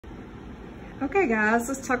Okay guys,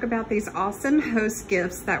 let's talk about these awesome host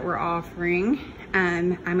gifts that we're offering.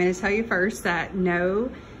 I'm going to tell you first that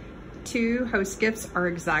no two host gifts are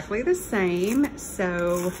exactly the same.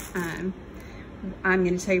 So I'm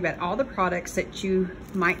going to tell you about all the products that you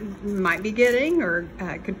might be getting or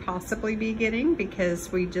could possibly be getting,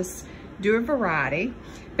 because we just do a variety,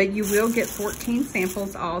 but you will get 14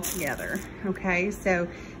 samples all together. Okay, so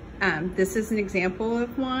this is an example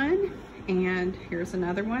of one, and here's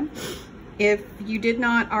another one. If you did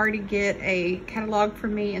not already get a catalog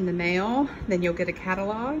from me in the mail, then you'll get a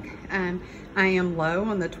catalog. I am low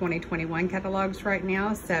on the 2021 catalogs right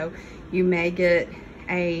now, so you may get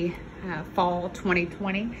a fall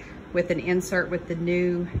 2020 with an insert with the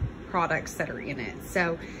new products that are in it.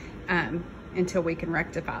 So until we can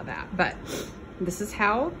rectify that. But this is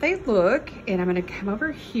how they look, and I'm gonna come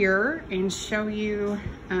over here and show you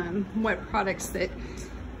what products that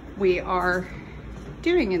we are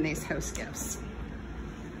doing in these host gifts.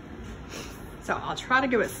 So I'll try to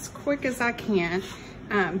go as quick as I can.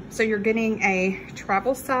 So you're getting a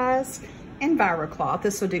travel size EnviroCloth.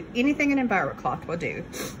 This will do anything an EnviroCloth will do.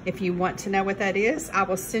 If you want to know what that is, I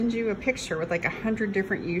will send you a picture with like 100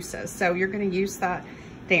 different uses. So you're going to use that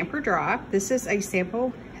damp or dry. This is a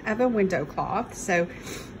sample of a window cloth. So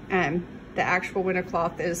the actual window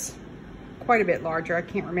cloth is quite a bit larger. I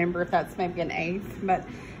can't remember if that's maybe an eighth, but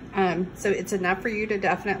so it's enough for you to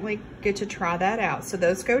definitely get to try that out. So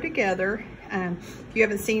those go together. If you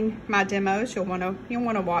haven't seen my demos, you'll want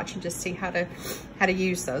to watch and just see how to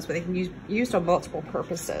use those, but they can be used on multiple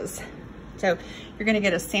purposes. So you're going to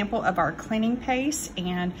get a sample of our cleaning paste,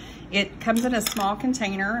 and it comes in a small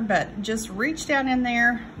container, but just reach down in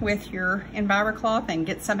there with your EnviroCloth and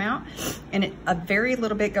get some out, and a very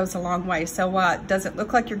little bit goes a long way. So while it doesn't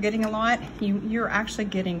look like you're getting a lot, you're actually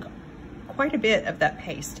getting quite a bit of that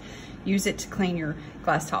paste. Use it to clean your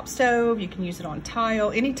glass top stove. You can use it on tile.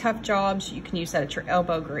 Any tough jobs, you can use that at your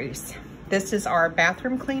elbow grease. This is our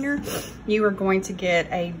bathroom cleaner. You are going to get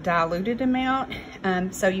a diluted amount.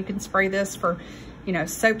 So you can spray this for,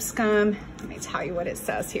 soap scum. Let me tell you what it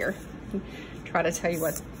says here. Try to tell you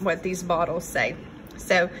what these bottles say.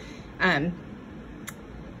 So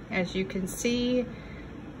as you can see,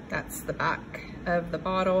 that's the back of the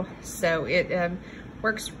bottle. So it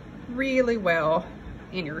works really well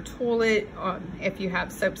in your toilet. If you have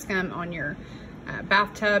soap scum on your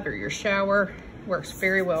bathtub or your shower, works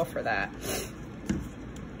very well for that.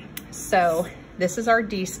 So this is our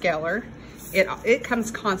descaler. It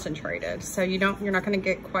comes concentrated, so you're not going to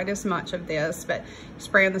get quite as much of this, but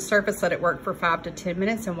spray on the surface, let it work for 5 to 10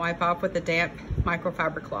 minutes, and wipe off with a damp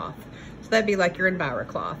microfiber cloth. So that'd be like your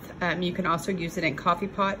EnviroCloth. You can also use it in coffee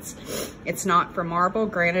pots. It's not for marble,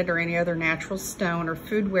 granite, or any other natural stone or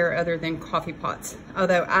foodware other than coffee pots.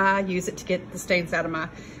 Although I use it to get the stains out of my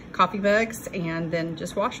coffee mugs and then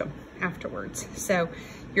just wash them afterwards. So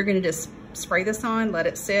you're going to just spray this on, let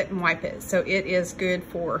it sit, and wipe it. So it is good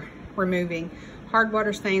for removing hard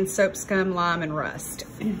water stains, soap scum, lime, and rust.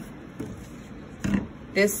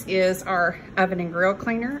 This is our oven and grill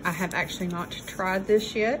cleaner. I have actually not tried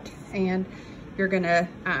this yet, and you're gonna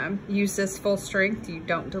use this full strength. You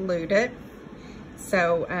don't dilute it.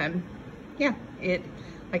 So yeah,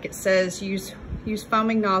 like it says, use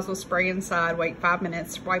foaming nozzle, spray inside, wait 5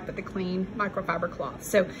 minutes, wipe with the clean microfiber cloth.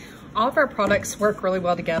 So all of our products work really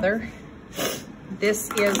well together. This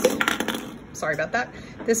is, sorry about that.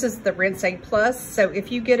 This is the Rinse Aid Plus. So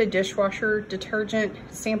if you get a dishwasher detergent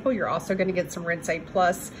sample, you're also gonna get some Rinse Aid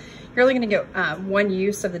Plus. You're only gonna get one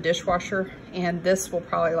use of the dishwasher, and this will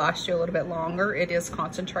probably last you a little bit longer. It is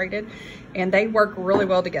concentrated, and they work really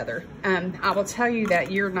well together. I will tell you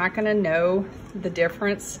that you're not gonna know the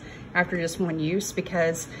difference after just one use,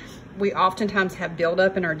 because we oftentimes have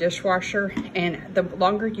buildup in our dishwasher, and the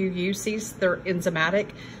longer you use these, they're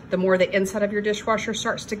enzymatic. The more the inside of your dishwasher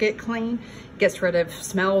starts to get clean, gets rid of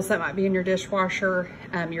smells that might be in your dishwasher.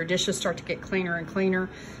 Your dishes start to get cleaner and cleaner.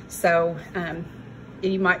 So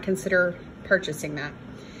you might consider purchasing that.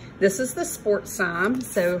 This is the Sport Sime.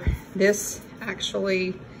 So this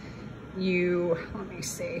actually, let me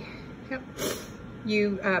see. Yep.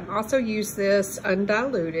 You also use this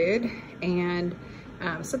undiluted, and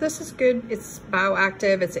so this is good. It's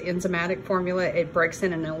bioactive. It's an enzymatic formula. It breaks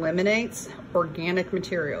in and eliminates organic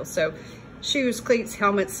materials. So shoes, cleats,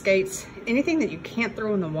 helmets, skates, anything that you can't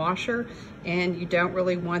throw in the washer, and you don't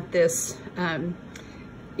really want this,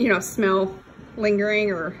 smell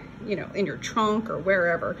lingering, or, in your trunk or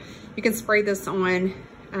wherever. You can spray this on,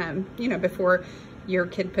 before your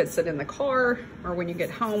kid puts it in the car or when you get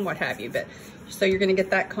home, what have you. But so you're going to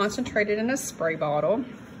get that concentrated in a spray bottle.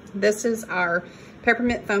 This is our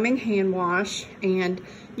peppermint foaming hand wash, and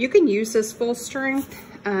you can use this full strength.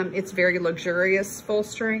 It's very luxurious full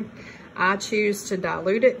strength. I choose to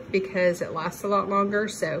dilute it because it lasts a lot longer.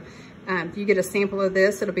 So if you get a sample of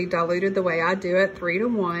this, it'll be diluted the way I do it, 3 to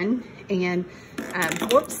 1. And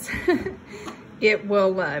whoops, it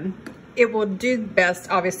will do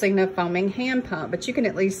best, obviously, in a foaming hand pump, but you can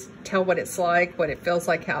at least tell what it's like, what it feels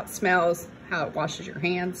like, how it smells, how it washes your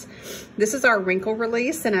hands. This is our wrinkle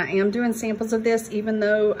release, and I am doing samples of this, even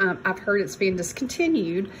though I've heard it's being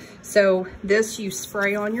discontinued. So this you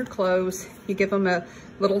spray on your clothes, you give them a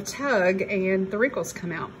little tug, and the wrinkles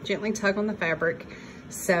come out. Gently tug on the fabric.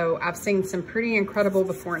 So I've seen some pretty incredible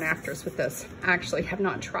before and afters with this. I actually have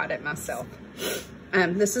not tried it myself.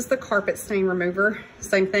 This is the carpet stain remover.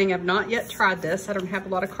 Same thing, I've not yet tried this. I don't have a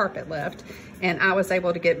lot of carpet left, and I was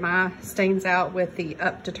able to get my stains out with the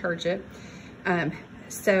Up detergent.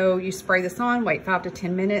 So you spray this on, wait 5 to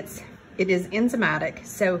 10 minutes. It is enzymatic.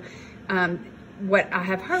 So what I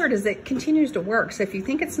have heard is it continues to work. So if you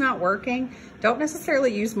think it's not working, don't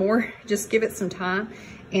necessarily use more, just give it some time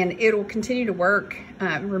and it'll continue to work,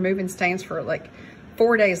 removing stains for like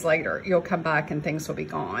 4 days later. You'll come back and things will be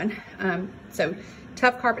gone. So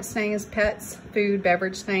tough carpet stains, pets, food,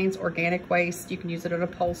 beverage stains, organic waste, you can use it on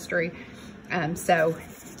upholstery. So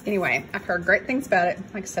anyway, I've heard great things about it.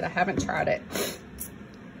 Like I said, I haven't tried it.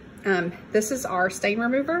 This is our stain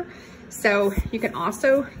remover. So you can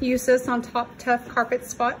also use this on top tough carpet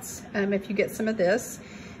spots. If you get some of this,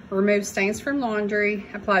 remove stains from laundry,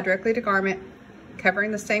 apply directly to garment,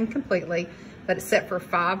 covering the stain completely. Let it set for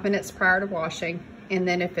 5 minutes prior to washing. And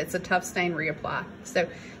then if it's a tough stain, reapply. So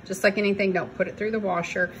just like anything, don't put it through the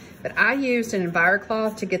washer. But I used an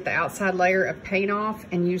EnviroCloth to get the outside layer of paint off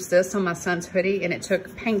and used this on my son's hoodie, and it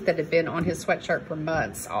took paint that had been on his sweatshirt for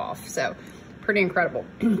months off. So pretty incredible.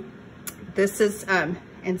 This is,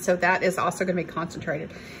 and so that is also gonna be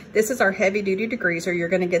concentrated. This is our heavy duty degreaser. You're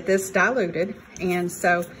gonna get this diluted. And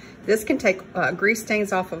so this can take grease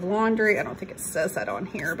stains off of laundry. I don't think it says that on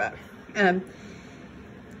here, but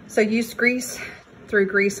so use grease through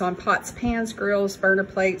grease on pots, pans, grills, burner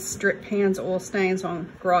plates, drip pans, oil stains on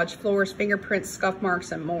garage floors, fingerprints, scuff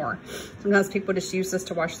marks, and more. Sometimes people just use this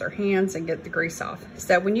to wash their hands and get the grease off.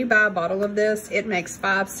 So when you buy a bottle of this, it makes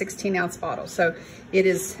 5 16-ounce bottles. So it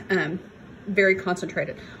is very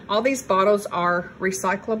concentrated. All these bottles are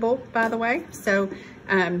recyclable, by the way. So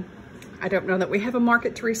I don't know that we have a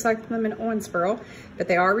market to recycle them in Owensboro, but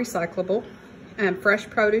they are recyclable. Fresh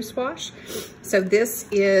produce wash. So this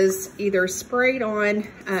is either sprayed on,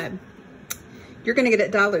 you're gonna get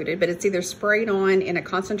it diluted, but it's either sprayed on in a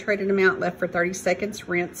concentrated amount, left for 30 seconds,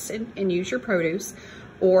 rinse and use your produce,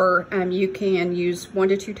 or you can use 1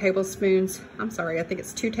 to 2 tablespoons, I'm sorry, I think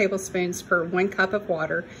it's 2 tablespoons per 1 cup of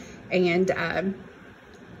water, and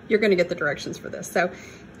you're gonna get the directions for this. So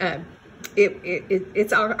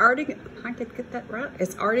it's already, I could get that right,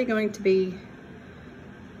 it's already going to be,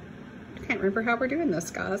 I can't remember how we're doing this,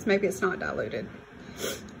 guys. Maybe it's not diluted.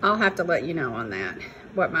 I'll have to let you know on that,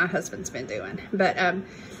 what my husband's been doing. But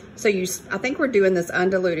so I think we're doing this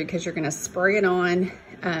undiluted because you're gonna spray it on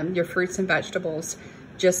your fruits and vegetables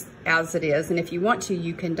just as it is. And if you want to,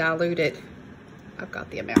 you can dilute it. I've got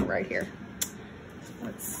the amount right here.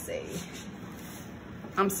 Let's see.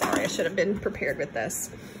 I'm sorry, I should have been prepared with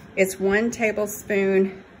this. It's 1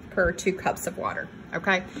 tablespoon per 2 cups of water,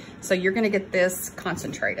 okay? So you're gonna get this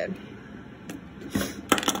concentrated.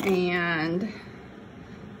 And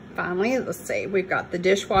finally, let's see, we've got the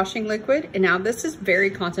dishwashing liquid. And now this is very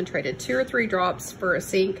concentrated, 2 or 3 drops for a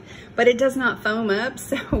sink, but it does not foam up.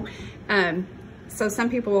 So, so some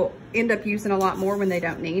people end up using a lot more when they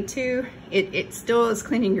don't need to. It still is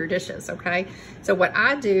cleaning your dishes, okay? So what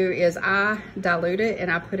I do is I dilute it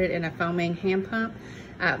and I put it in a foaming hand pump.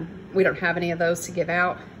 We don't have any of those to give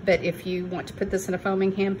out, but if you want to put this in a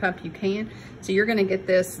foaming hand pump, you can. So you're gonna get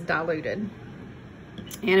this diluted.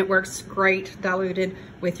 And it works great diluted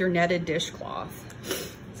with your netted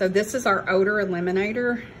dishcloth. So this is our odor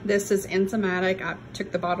eliminator. This is enzymatic. I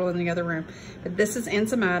took the bottle in the other room, but this is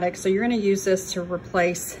enzymatic. So you're gonna use this to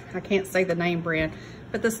replace, I can't say the name brand,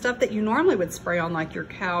 but the stuff that you normally would spray on like your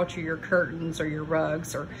couch or your curtains or your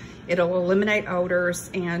rugs, or it'll eliminate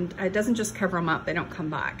odors, and it doesn't just cover them up, they don't come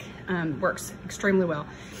back. Works extremely well.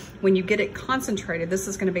 When you get it concentrated, this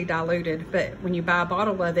is gonna be diluted, but when you buy a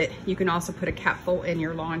bottle of it, you can also put a capful in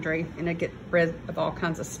your laundry and it'll get rid of all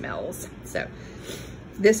kinds of smells. So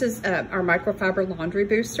This is our microfiber laundry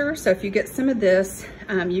booster. So if you get some of this,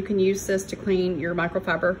 you can use this to clean your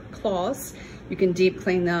microfiber cloths. You can deep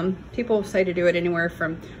clean them. People say to do it anywhere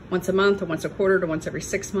from once a month or once a quarter to once every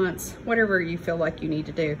 6 months, whatever you feel like you need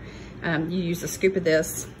to do. You use a scoop of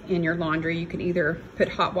this in your laundry. You can either put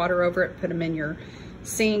hot water over it, put them in your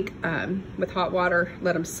sink with hot water,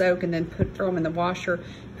 let them soak, and then throw them in the washer,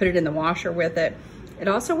 put it in the washer with it. It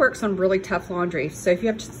also works on really tough laundry. So if you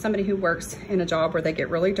have somebody who works in a job where they get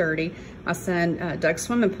really dirty, my son dug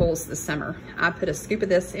swimming pools this summer. I put a scoop of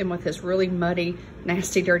this in with his really muddy,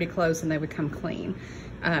 nasty, dirty clothes and they would come clean.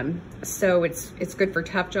 So it's good for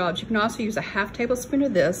tough jobs. You can also use a ½ tablespoon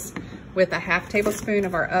of this with a ½ tablespoon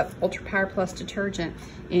of our Up Ultra Power Plus detergent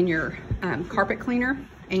in your carpet cleaner,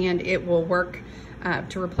 and it will work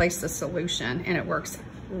to replace the solution, and it works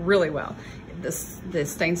really well. The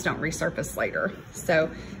stains don't resurface later.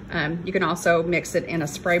 So you can also mix it in a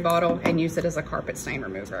spray bottle and use it as a carpet stain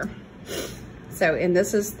remover. So, and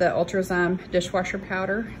this is the Ultrazyme dishwasher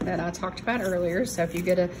powder that I talked about earlier. So if you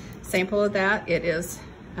get a sample of that, it is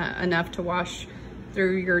enough to wash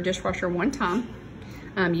through your dishwasher one time.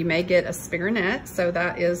 You may get a spigonette, so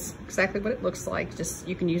that is exactly what it looks like. Just,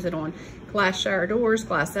 you can use it on glass shower doors,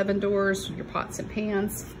 glass oven doors, your pots and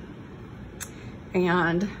pans.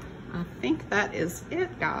 And I think that is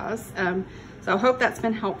it, guys. So I hope that's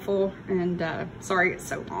been helpful, and sorry it's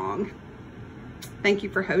so long. Thank you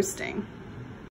for hosting.